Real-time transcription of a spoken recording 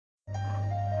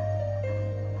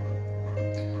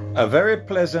A very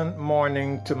pleasant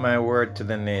morning to my Word to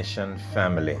the Nation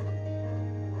family.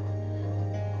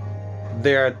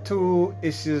 There are two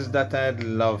issues that I'd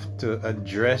love to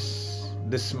address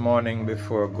this morning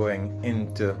before going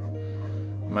into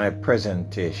my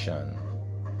presentation.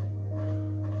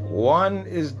 One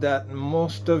is that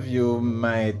most of you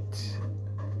might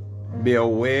be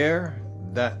aware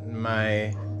that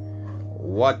my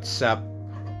WhatsApp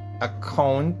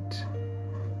account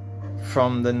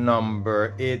from the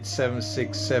number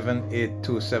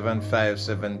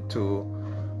 87678275572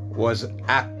 was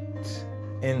hacked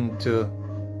into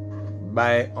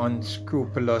by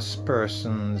unscrupulous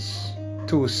persons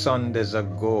 2 Sundays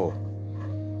ago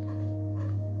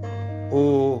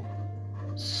who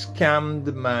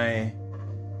scammed my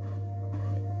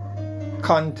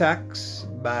contacts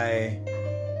by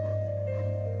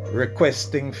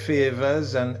requesting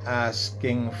favors and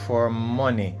asking for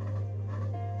money.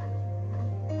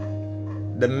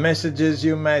 The messages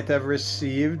you might have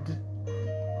received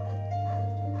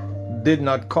did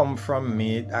not come from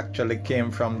me, it actually came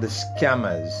from the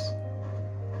scammers.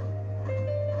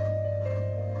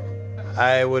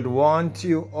 I would want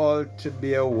you all to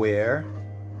be aware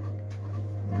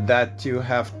that you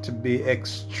have to be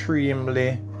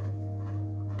extremely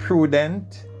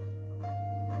prudent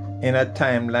in a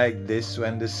time like this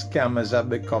when the scammers have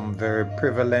become very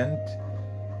prevalent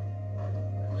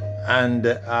and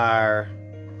are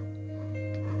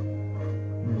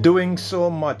doing so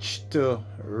much to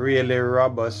really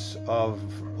rob us of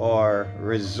our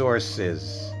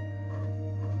resources.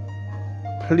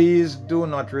 Please do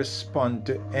not respond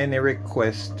to any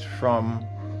request from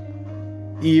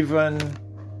even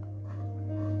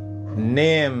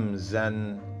names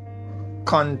and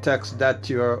contacts that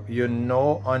you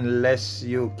know unless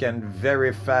you can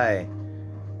verify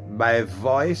by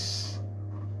voice,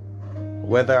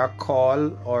 whether a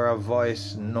call or a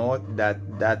voice note, that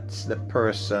that's the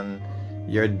person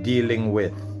you're dealing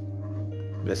with.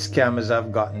 The scammers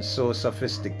have gotten so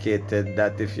sophisticated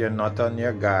that if you're not on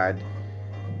your guard,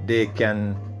 they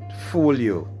can fool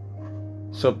you.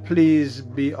 So please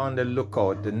be on the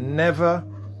lookout. Never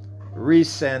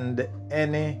resend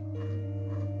any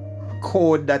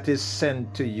code that is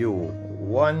sent to you.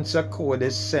 Once a code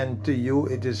is sent to you,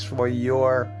 it is for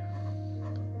your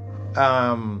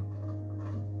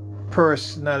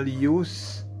personal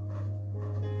use,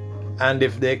 and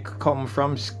if they come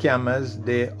from scammers,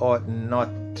 they ought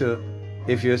not to.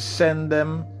 If you send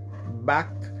them back,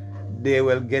 they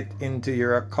will get into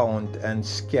your account and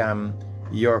scam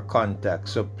your contact.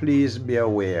 So please be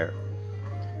aware.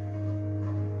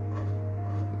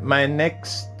 My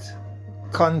next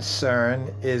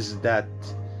concern is that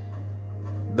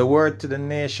the Word to the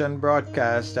Nation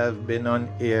broadcast has been on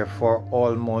air for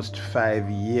almost 5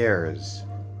 years.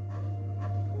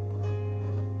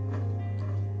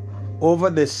 Over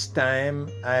this time,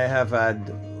 I have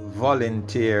had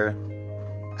volunteer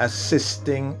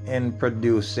assisting in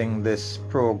producing this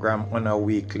program on a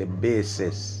weekly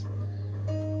basis.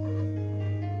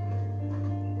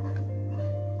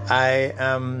 I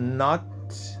am not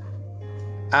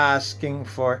asking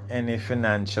for any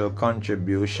financial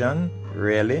contribution,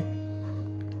 really,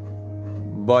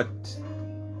 but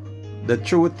the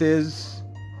truth is,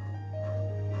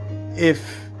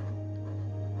 if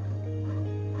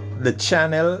the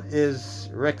channel is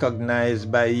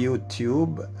recognized by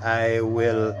YouTube, I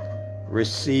will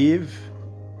receive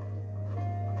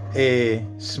a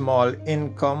small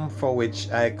income for which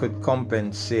I could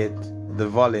compensate the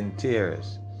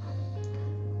volunteers.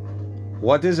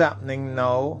 What is happening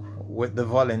now with the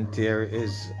volunteer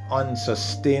is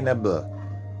unsustainable.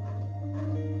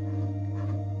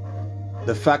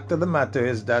 The fact of the matter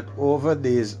is that over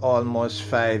these almost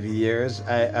 5 years,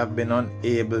 I have been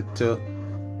unable to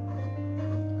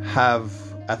have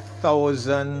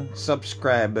 1,000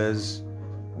 subscribers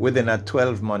within a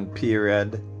 12-month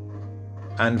period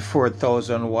and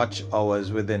 4,000 watch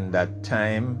hours within that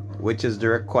time, which is the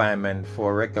requirement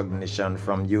for recognition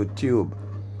from YouTube.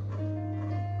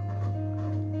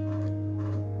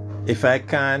 If I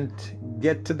can't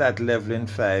get to that level in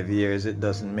 5 years, it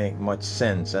doesn't make much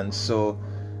sense. And so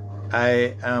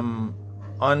I am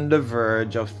on the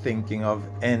verge of thinking of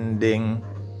ending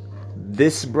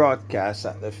this broadcast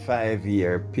at the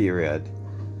 5-year period.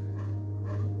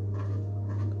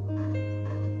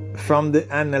 From the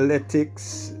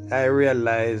analytics, I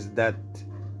realized that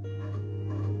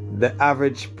the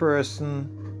average person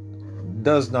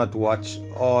does not watch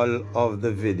all of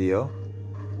the video.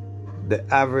 The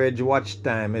average watch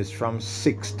time is from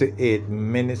 6 to 8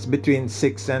 minutes, between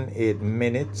 6 and 8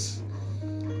 minutes,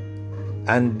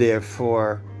 and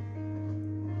therefore,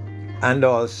 and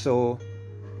also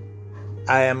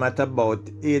I am at about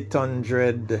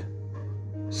 800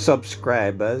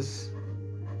 subscribers,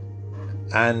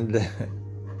 and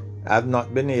I've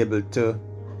not been able to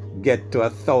get to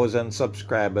 1,000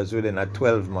 subscribers within a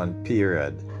 12-month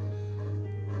period.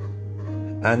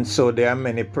 And so there are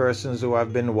many persons who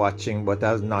have been watching but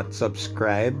have not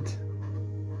subscribed,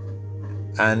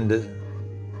 and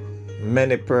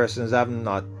many persons have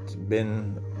not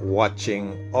been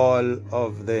watching all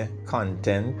of the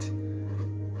content,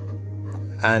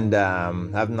 and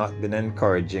have not been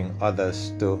encouraging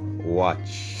others to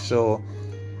watch. So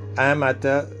I'm at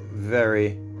a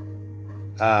very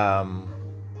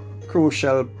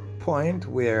crucial point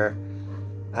where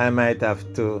I might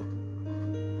have to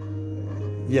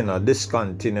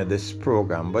discontinue this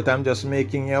program, but I'm just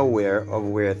making you aware of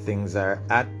where things are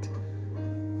at.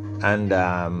 And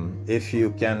if you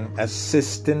can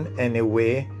assist in any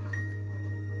way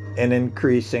in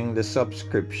increasing the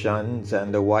subscriptions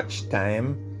and the watch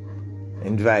time,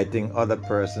 inviting other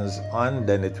persons on,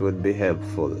 then it would be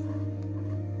helpful.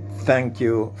 Thank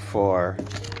you for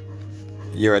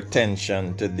your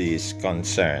attention to these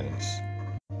concerns.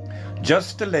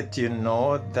 Just to let you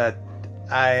know that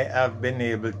I have been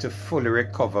able to fully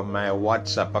recover my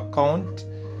WhatsApp account,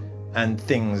 and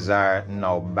things are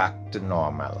now back to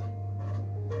normal.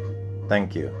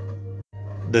 Thank you.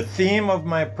 The theme of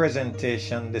my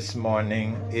presentation this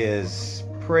morning is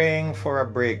praying for a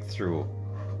breakthrough,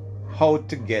 how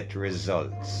to get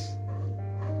results.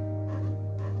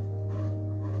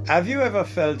 Have you ever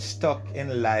felt stuck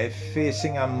in life,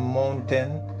 facing a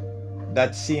mountain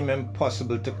that seemed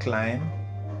impossible to climb?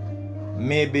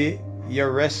 Maybe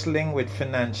you're wrestling with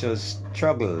financial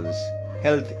struggles,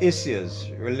 health issues,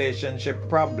 relationship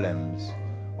problems,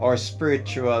 or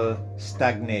spiritual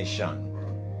stagnation.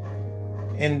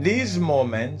 In these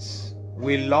moments,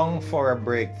 we long for a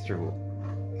breakthrough,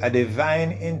 a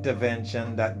divine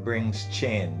intervention that brings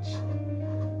change.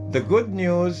 The good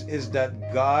news is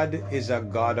that God is a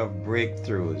God of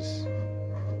breakthroughs.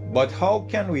 But how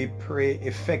can we pray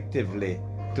effectively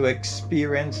to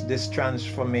experience this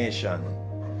transformation?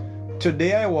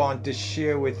 Today I want to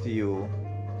share with you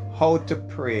how to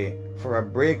pray for a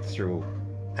breakthrough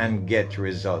and get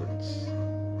results.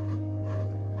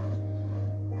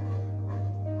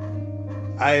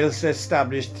 I'll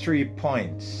establish 3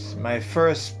 points. My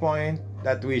first point,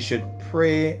 that we should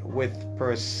pray with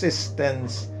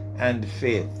persistence and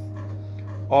faith.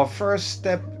 Our first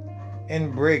step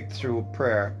in breakthrough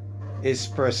prayer is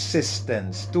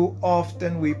persistence. Too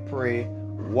often we pray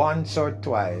once or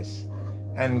twice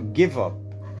and give up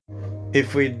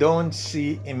if we don't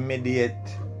see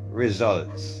immediate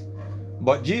results.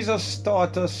 But Jesus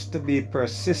taught us to be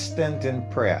persistent in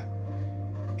prayer.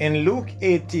 In Luke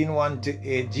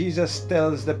 18:1-8, Jesus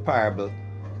tells the parable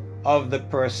of the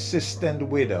persistent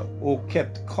widow who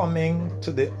kept coming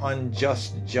to the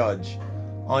unjust judge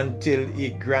until he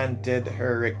granted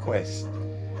her request.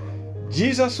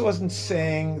 Jesus wasn't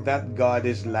saying that God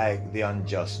is like the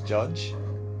unjust judge,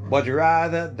 but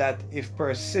rather that if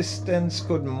persistence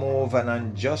could move an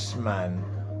unjust man,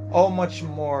 how much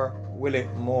more will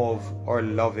it move our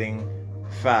loving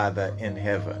Father in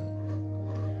heaven?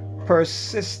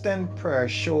 Persistent prayer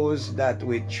shows that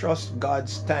we trust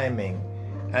God's timing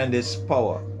and His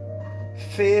power.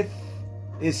 Faith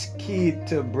is key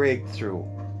to breakthrough.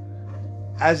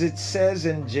 As it says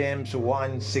in James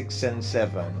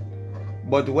 1:6-7,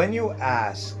 but when you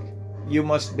ask, you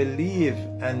must believe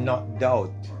and not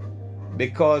doubt,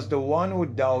 because the one who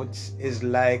doubts is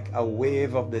like a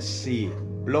wave of the sea,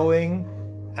 blowing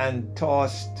and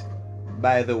tossed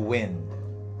by the wind.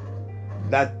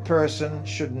 That person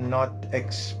should not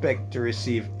expect to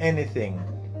receive anything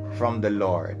from the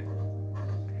Lord.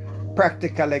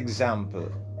 Practical example.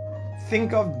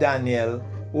 Think of Daniel,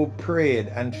 who prayed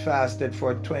and fasted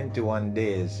for 21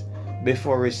 days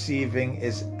before receiving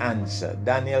his answer.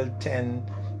 Daniel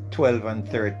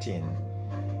 10:12-13.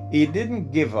 He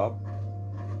didn't give up,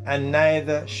 and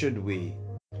neither should we.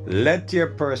 Let your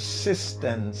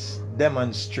persistence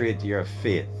demonstrate your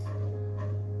faith.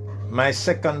 My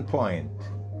second point,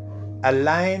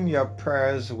 align your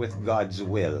prayers with God's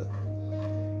will.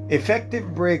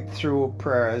 Effective breakthrough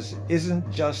prayers isn't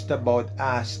just about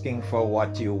asking for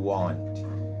what you want.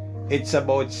 It's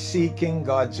about seeking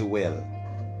God's will.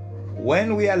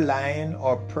 When we align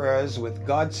our prayers with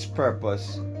God's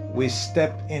purpose, we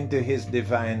step into His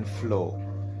divine flow,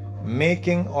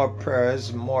 making our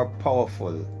prayers more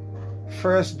powerful.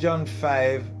 1 John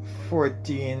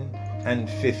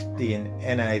 5:14-15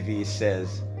 NIV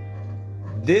says,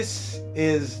 "This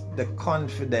is the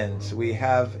confidence we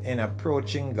have in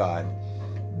approaching God,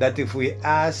 that if we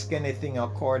ask anything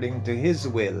according to His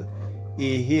will,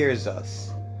 He hears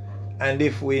us. And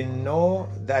if we know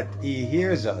that He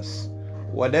hears us,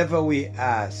 whatever we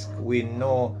ask, we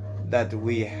know that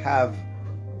we have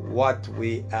what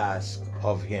we ask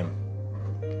of Him.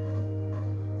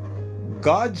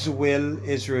 God's will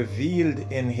is revealed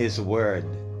in His Word.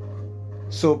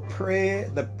 So pray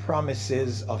the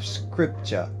promises of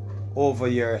Scripture over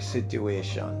your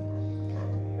situation.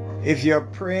 If you're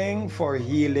praying for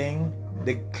healing,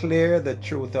 declare the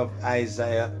truth of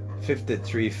Isaiah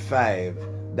 53:5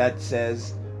 that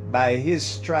says, "By His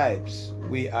stripes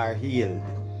we are healed."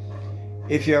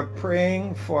 If you're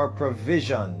praying for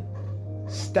provision,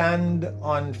 stand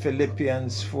on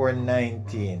Philippians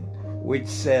 4:19, which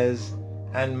says,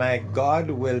 "And my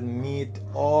God will meet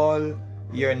all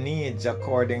your needs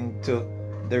according to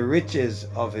the riches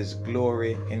of His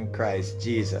glory in Christ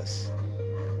Jesus."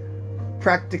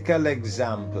 Practical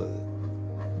example.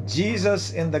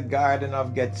 Jesus in the Garden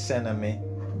of Gethsemane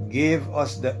gave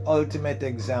us the ultimate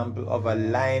example of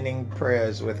aligning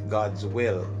prayers with God's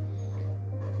will.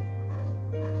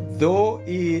 Though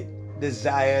He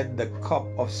desired the cup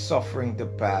of suffering to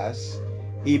pass,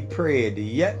 He prayed,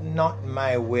 "Yet not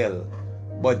my will,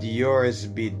 but yours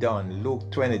be done." Luke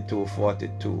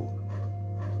 22:42.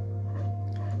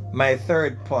 My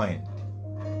third point,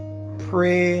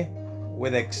 pray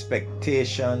with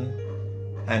expectation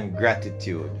and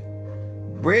gratitude.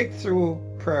 Breakthrough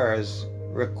prayers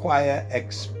require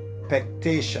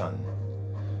expectation.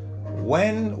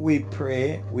 When we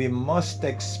pray, we must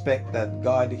expect that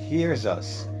God hears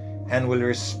us and will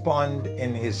respond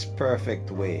in His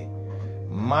perfect way.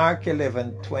 Mark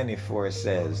 11:24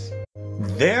 says,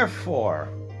 "Therefore,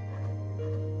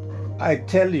 I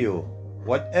tell you,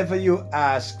 whatever you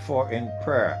ask for in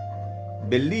prayer,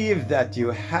 believe that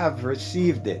you have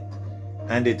received it,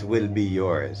 and it will be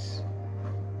yours."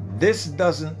 This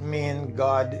doesn't mean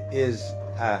God is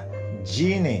a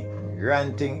genie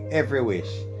granting every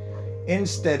wish.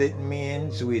 Instead, it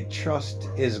means we trust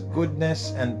His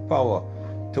goodness and power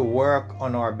to work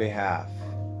on our behalf.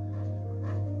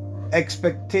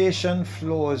 Expectation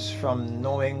flows from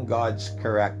knowing God's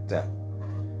character.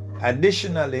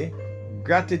 Additionally,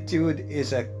 gratitude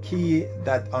is a key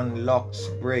that unlocks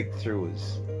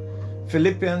breakthroughs.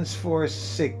 Philippians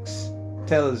 4:6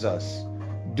 tells us,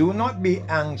 "Do not be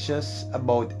anxious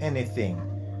about anything,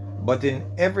 but in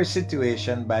every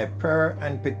situation by prayer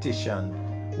and petition,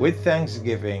 with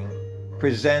thanksgiving,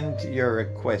 present your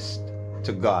request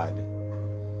to God."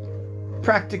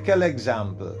 Practical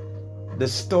example. The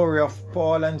story of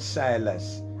Paul and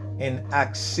Silas in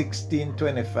Acts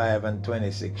 16:25 and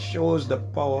 26 shows the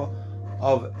power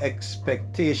of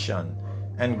expectation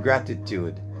and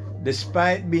gratitude.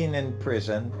 Despite being in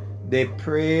prison, they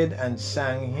prayed and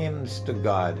sang hymns to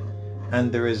God,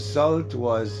 and the result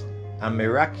was a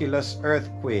miraculous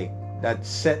earthquake that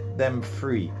set them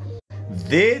free.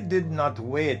 They did not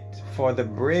wait for the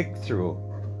breakthrough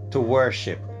to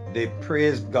worship. They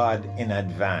praised God in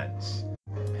advance.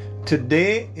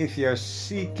 Today, if you're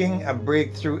seeking a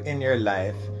breakthrough in your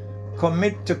life,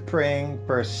 commit to praying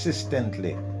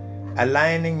persistently,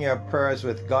 aligning your prayers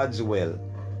with God's will,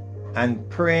 and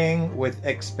praying with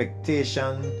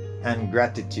expectation and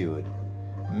gratitude.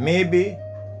 Maybe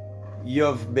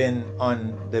you've been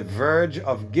on the verge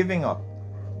of giving up,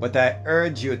 but I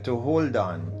urge you to hold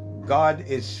on. God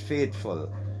is faithful,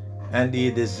 and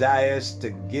He desires to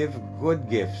give good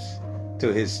gifts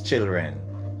to His children.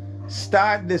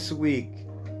 Start this week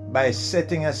by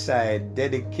setting aside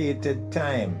dedicated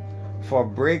time for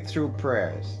breakthrough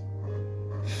prayers.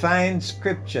 Find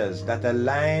scriptures that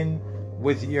align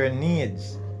with your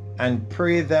needs and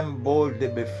pray them boldly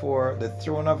before the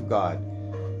throne of God.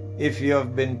 If you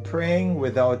have been praying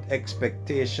without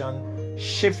expectation,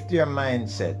 shift your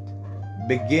mindset.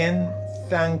 Begin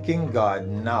thanking God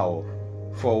now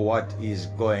for what He's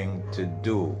going to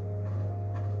do.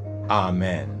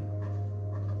 Amen.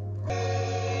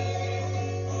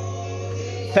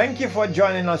 Thank you for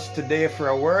joining us today for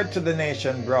a Word to the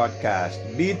Nation broadcast,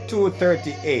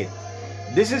 B238.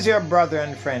 This is your brother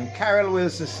and friend Karell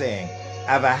Wilson saying,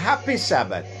 have a happy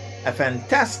Sabbath, a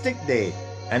fantastic day,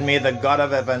 and may the God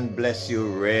of heaven bless you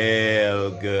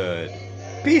real good.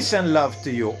 Peace and love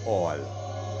to you all.